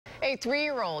A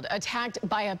 3-year-old attacked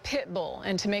by a pit bull,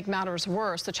 and to make matters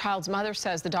worse, the child's mother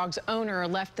says the dog's owner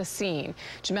left the scene.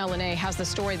 Jamel Lene has the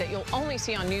story that you'll only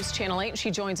see on News Channel 8.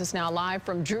 She joins us now live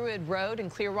from Druid Road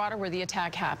in Clearwater, where the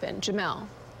attack happened. Jamel.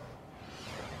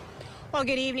 Well,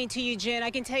 good evening to you, Jen. I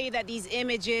can tell you that these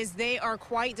images, they are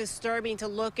quite disturbing to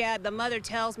look at. The mother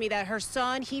tells me that her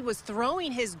son, he was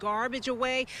throwing his garbage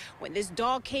away when this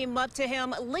dog came up to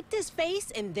him, licked his face,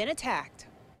 and then attacked.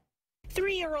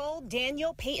 3-year-old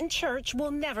Daniel Peyton Church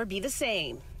will never be the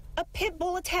same. A pit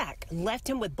bull attack left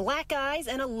him with black eyes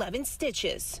and 11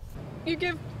 stitches. You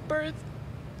give birth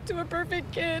to a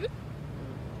perfect kid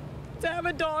to have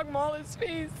a dog maul his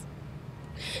face.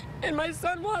 And my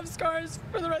son will have scars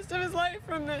for the rest of his life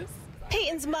from this.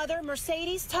 Peyton's mother,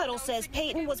 Mercedes Tuttle, says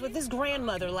Peyton was with his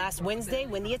grandmother last Wednesday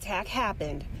when the attack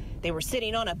happened. They were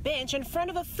sitting on a bench in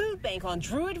front of a food bank on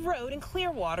Druid Road in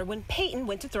Clearwater when Peyton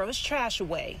went to throw his trash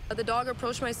away. The dog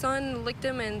approached my son, licked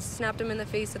him, and snapped him in the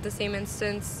face at the same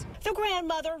instance. The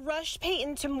grandmother rushed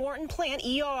Peyton to Morton Plant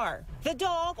ER. The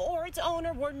dog or its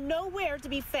owner were nowhere to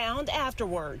be found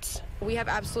afterwards. We have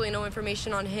absolutely no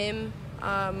information on him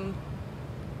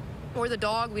or the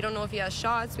dog. We don't know if he has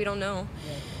shots. We don't know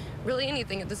really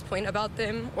anything at this point about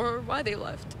them or why they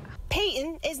left.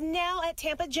 Peyton is now at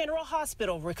Tampa General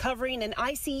Hospital recovering in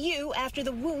ICU after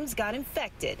the wounds got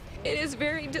infected. It is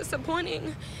very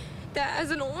disappointing that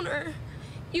as an owner,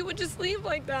 you would just leave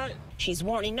like that. She's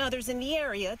warning others in the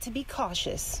area to be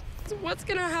cautious. So what's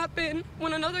gonna happen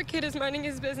when another kid is minding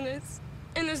his business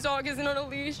and this dog isn't on a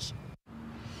leash?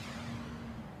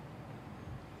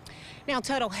 Now,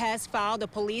 Tuttle has filed a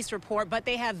police report, but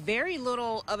they have very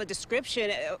little of a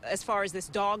description as far as this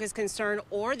dog is concerned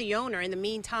or the owner. In the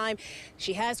meantime,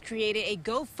 she has created a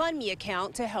GoFundMe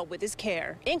account to help with his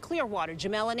care. In Clearwater,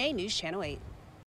 Jamel Lene, News Channel 8.